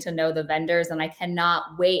 is getting to know the vendors. And I cannot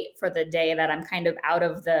wait for the day that I'm kind of out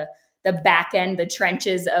of the back end, the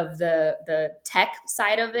trenches of the tech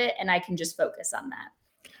side of it, and I can just focus on that.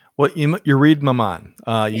 Well, you read my mind.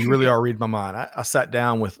 You really are reading my mind. I sat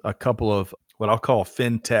down with a couple of what I'll call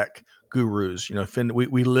fintech gurus.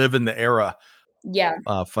 We live in the era Yeah.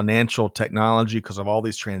 financial technology because of all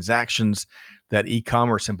these transactions that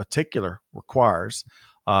e-commerce in particular requires,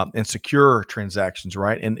 and secure transactions,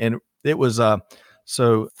 right? And it was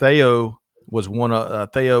so Theo was one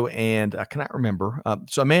of Theo, and I cannot remember.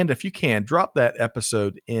 So Amanda, if you can drop that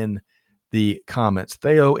episode in the comments.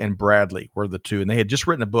 Theo and Bradley were the two, and they had just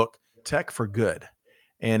written a book, Tech for Good,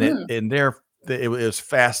 and Mm. it was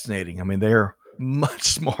fascinating. I mean, they're much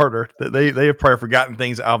smarter. They have probably forgotten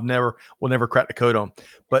things will never crack the code on.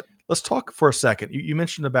 But let's talk for a second. You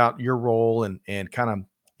mentioned about your role and kind of,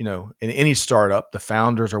 in any startup, the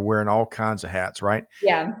founders are wearing all kinds of hats, right?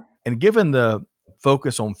 Yeah. And given the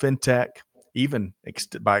focus on fintech, even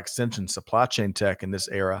by extension, supply chain tech in this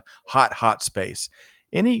era, hot space,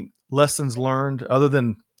 any lessons learned other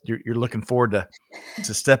than you're looking forward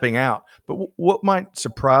to stepping out, but what might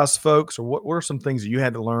surprise folks, or what were some things that you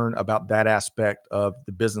had to learn about that aspect of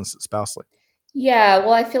the business at Spousely? Yeah,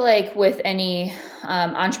 well, I feel like with any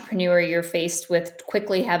entrepreneur, you're faced with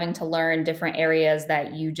quickly having to learn different areas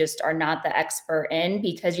that you just are not the expert in,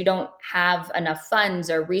 because you don't have enough funds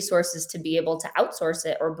or resources to be able to outsource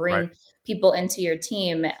it or Right. bring people into your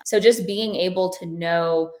team. So just being able to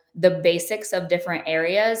know the basics of different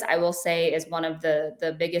areas, I will say, is one of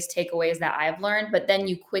the biggest takeaways that I've learned. But then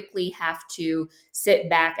you quickly have to sit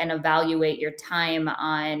back and evaluate your time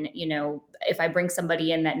on, if I bring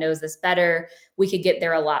somebody in that knows this better, we could get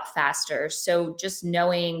there a lot faster. So just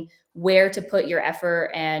knowing where to put your effort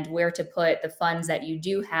and where to put the funds that you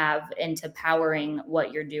do have into powering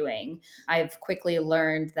what you're doing. I've quickly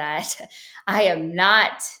learned that I am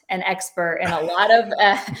not an expert in a lot of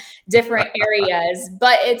different areas,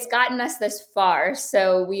 but it's gotten us this far.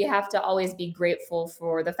 So we have to always be grateful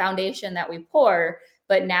for the foundation that we pour.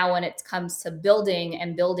 But now when it comes to building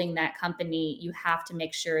that company, you have to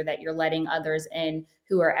make sure that you're letting others in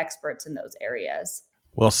who are experts in those areas.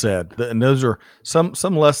 Well said. And those are some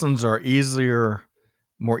lessons are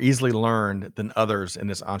more easily learned than others in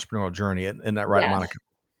this entrepreneurial journey. Isn't that right, Yeah. Monica?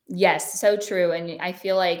 Yes, so true. And I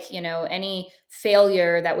feel like, any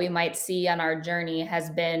failure that we might see on our journey has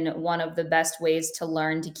been one of the best ways to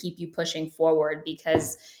learn to keep you pushing forward.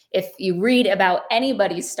 Because if you read about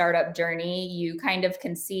anybody's startup journey, you kind of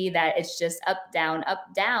can see that it's just up, down,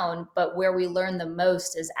 up, down. But where we learn the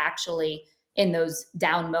most is actually in those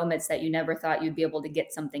down moments that you never thought you'd be able to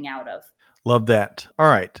get something out of. Love that. All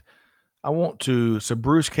right. So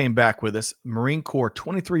Bruce came back with us, Marine Corps,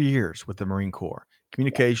 23 years with the Marine Corps,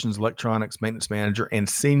 communications, electronics, maintenance manager, and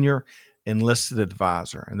senior enlisted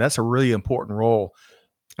advisor. And that's a really important role.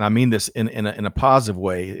 And I mean this in a positive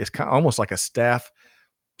way. It's kind of almost like a staff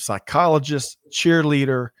psychologist,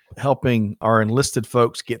 cheerleader, helping our enlisted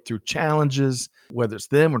folks get through challenges, whether it's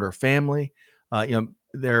them or their family.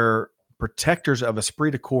 They're protectors of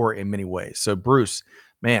esprit de corps in many ways. So Bruce,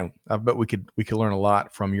 man, I bet we could learn a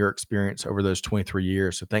lot from your experience over those 23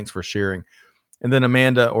 years. So thanks for sharing. And then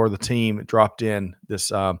Amanda or the team dropped in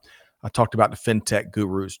this. I talked about the FinTech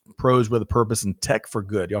gurus, pros with a purpose and tech for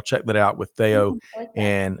good. Y'all check that out with Theo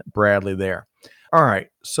and Bradley there. All right.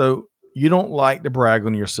 So you don't like to brag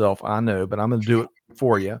on yourself, I know, but I'm going to do it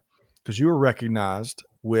for you because you were recognized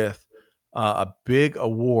with a big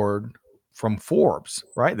award from Forbes,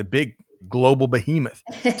 right? The big global behemoth.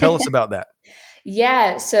 Tell us about that.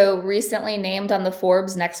 Yeah, so recently named on the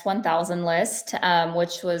Forbes Next 1000 list,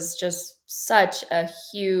 which was just such a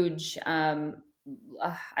huge, I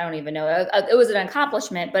don't even know. It was an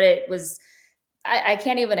accomplishment, but I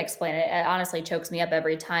can't even explain it. It honestly chokes me up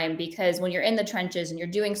every time because when you're in the trenches and you're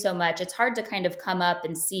doing so much, it's hard to kind of come up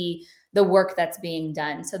and see the work that's being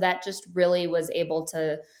done. So that just really was able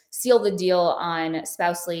to seal the deal on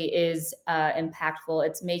Spousely is impactful.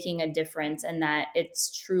 It's making a difference and that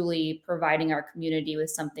it's truly providing our community with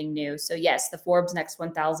something new. So yes, the Forbes Next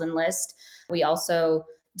 1000 list. We also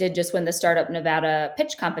did just win the Startup Nevada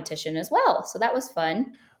pitch competition as well. So that was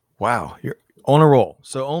fun. Wow, you're on a roll.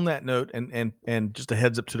 So on that note, and just a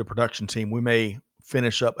heads up to the production team, we may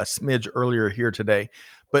finish up a smidge earlier here today.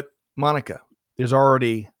 But Monica, there's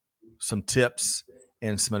already some tips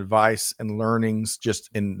and some advice and learnings just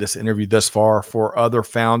in this interview thus far for other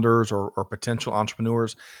founders or potential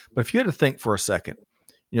entrepreneurs. But if you had to think for a second,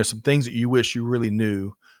 some things that you wish you really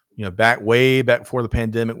knew, way back before the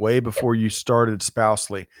pandemic, way before you started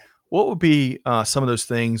Spousely, what would be some of those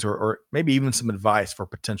things or maybe even some advice for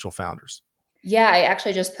potential founders? Yeah, I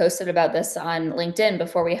actually just posted about this on LinkedIn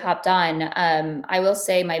before we hopped on. I will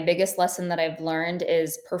say my biggest lesson that I've learned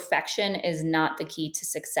is perfection is not the key to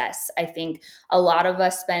success. I think a lot of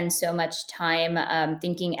us spend so much time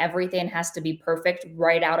thinking everything has to be perfect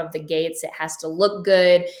right out of the gates. It has to look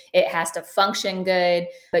good. It has to function good.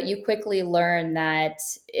 But you quickly learn that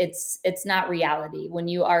it's not reality. When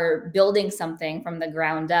you are building something from the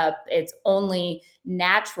ground up, it's only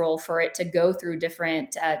natural for it to go through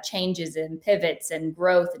different changes and pivots and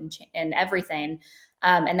growth and everything.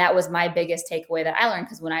 And that was my biggest takeaway that I learned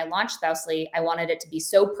because when I launched Spousely, I wanted it to be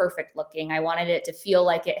so perfect looking. I wanted it to feel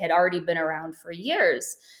like it had already been around for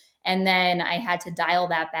years. And then I had to dial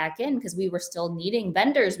that back in because we were still needing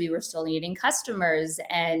vendors. We were still needing customers.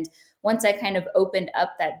 And once I kind of opened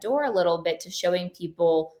up that door a little bit to showing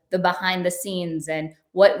people the behind the scenes and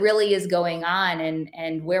what really is going on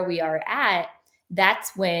and where we are at,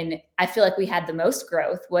 that's when I feel like we had the most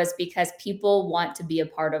growth was because people want to be a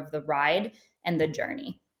part of the ride and the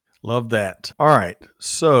journey. Love that. All right.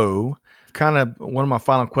 So kind of one of my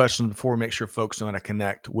final questions before we make sure folks know how to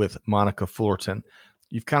connect with Monica Fullerton.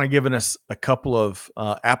 You've kind of given us a couple of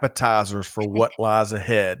appetizers for what lies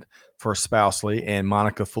ahead for Spousely and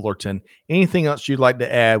Monica Fullerton. Anything else you'd like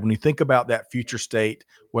to add when you think about that future state,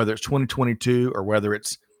 whether it's 2022 or whether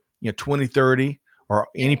it's 2030 or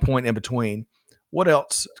any point in between? What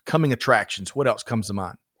else? Coming attractions. What else comes to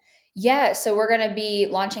mind? Yeah, so we're going to be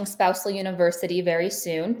launching Spousal University very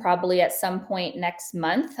soon, probably at some point next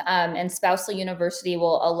month. And Spousal University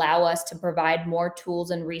will allow us to provide more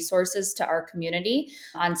tools and resources to our community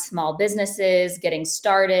on small businesses, getting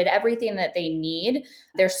started, everything that they need.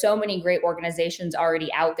 There's so many great organizations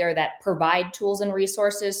already out there that provide tools and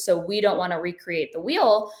resources. So we don't want to recreate the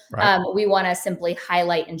wheel. Right. We want to simply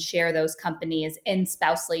highlight and share those companies in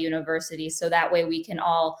Spousal University. So that way we can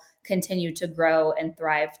all continue to grow and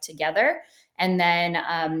thrive together. And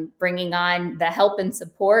then bringing on the help and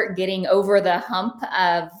support, getting over the hump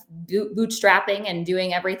of bootstrapping and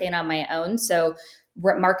doing everything on my own. So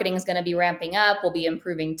marketing is going to be ramping up. We'll be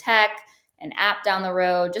improving tech, an app down the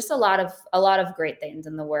road, just a lot of great things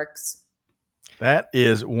in the works. That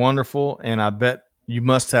is wonderful. And I bet you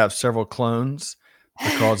must have several clones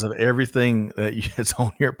because of everything that is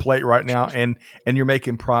on your plate right now. And you're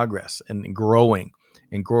making progress and growing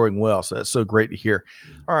well. So that's so great to hear.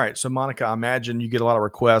 All right. So Monica, I imagine you get a lot of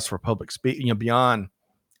requests for public speaking, beyond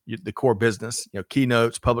the core business,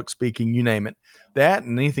 keynotes, public speaking, you name it, that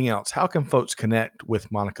and anything else. How can folks connect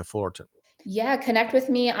with Monica Fullerton? Yeah, connect with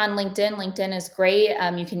me on LinkedIn. LinkedIn is great.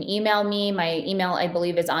 You can email me. My email, I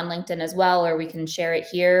believe, is on LinkedIn as well, or we can share it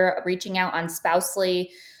here. Reaching out on Spousely,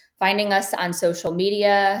 finding us on social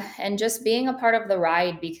media, and just being a part of the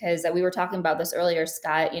ride, because we were talking about this earlier,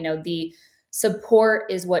 Scott. The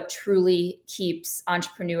support is what truly keeps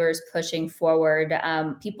entrepreneurs pushing forward.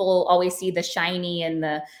 People always see the shiny and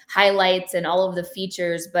the highlights and all of the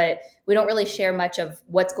features, but we don't really share much of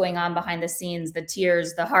what's going on behind the scenes, the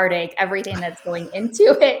tears, the heartache, everything that's going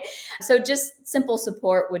into it. So just simple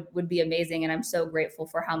support would be amazing. And I'm so grateful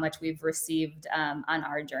for how much we've received on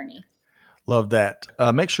our journey. Love that.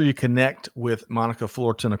 Make sure you connect with Monica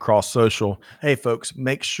Fullerton across social. Hey, folks,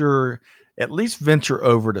 make sure at least venture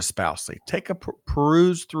over to Spousely. Take a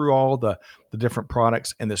peruse through all the different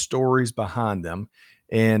products and the stories behind them,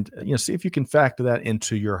 and see if you can factor that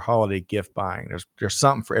into your holiday gift buying. There's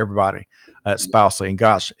something for everybody at Spousely, and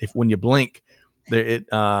gosh, if when you blink,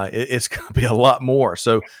 it's going to be a lot more.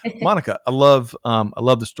 So, Monica, I love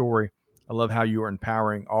the story. I love how you are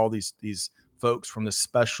empowering all these folks from this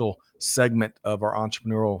special segment of our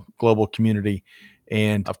entrepreneurial global community,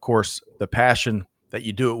 and of course, the passion that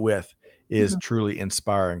you do it with is truly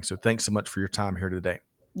inspiring. So thanks so much for your time here today.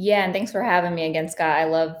 Yeah, and thanks for having me again, Scott. I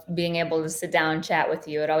love being able to sit down and chat with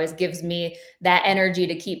you. It always gives me that energy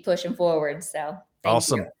to keep pushing forward. So thank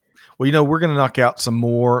you. Well, we're going to knock out some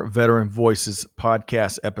more Veteran Voices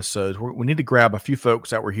podcast episodes. We need to grab a few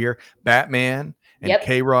folks that were here, Batman and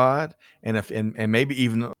K-Rod, and maybe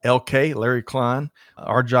even LK, Larry Klein.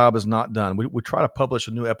 Our job is not done. We try to publish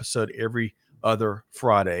a new episode every other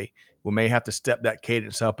Friday. We may have to step that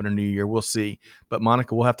cadence up in the new year. We'll see. But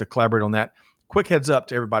Monica, we'll have to collaborate on that. Quick heads up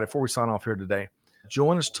to everybody before we sign off here today.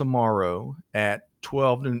 Join us tomorrow at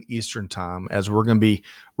 12 noon Eastern time, as we're going to be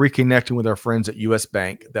reconnecting with our friends at U.S.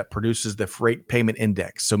 Bank that produces the Freight Payment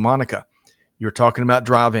Index. So Monica, you were talking about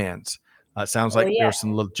dry vans. It sounds like there's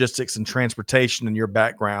some logistics and transportation in your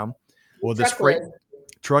background. Well, this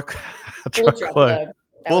truckload.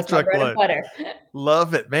 Full truckload.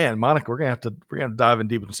 Love it, man. Monica, we're gonna have to dive in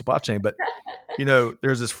deep into the supply chain. But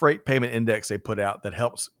there's this freight payment index they put out that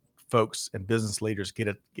helps folks and business leaders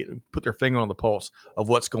put their finger on the pulse of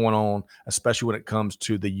what's going on, especially when it comes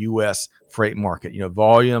to the U.S. freight market.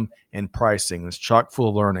 Volume and pricing. It's chock full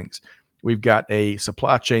of learnings. We've got a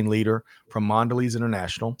supply chain leader from Mondelez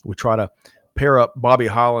International. We try to pair up Bobby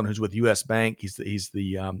Holland, who's with U.S. Bank. He's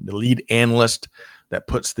the lead analyst that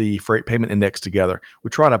puts the freight payment index together. We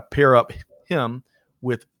try to pair up him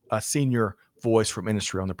with a senior voice from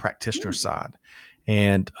industry on the practitioner side.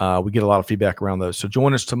 And we get a lot of feedback around those. So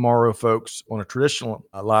join us tomorrow, folks, on a traditional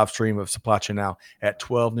live stream of Supply Chain Now at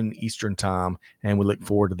 12 noon Eastern time. And we look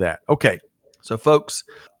forward to that. Okay. So, folks,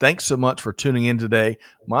 thanks so much for tuning in today.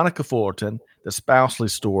 Monica Fullerton, the Spousely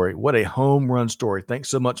story. What a home run story. Thanks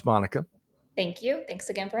so much, Monica. Thank you. Thanks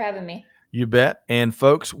again for having me. You bet. And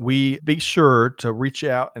folks, we be sure to reach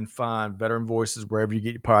out and find Veteran Voices wherever you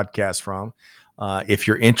get your podcasts from. If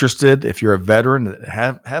you're interested, if you're a veteran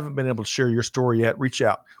that haven't been able to share your story yet, reach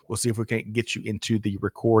out. We'll see if we can get you into the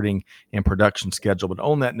recording and production schedule. But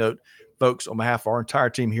on that note, folks, on behalf of our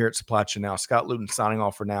entire team here at Supply Chain Now, Scott Luton signing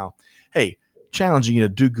off for now. Hey, challenging you to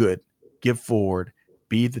do good, give forward,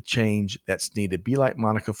 be the change that's needed. Be like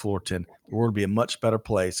Monica Fullerton. The world will be a much better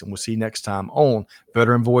place. And we'll see you next time on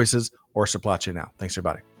Veteran Voices or Supply Chain Now. Thanks,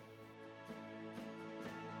 everybody.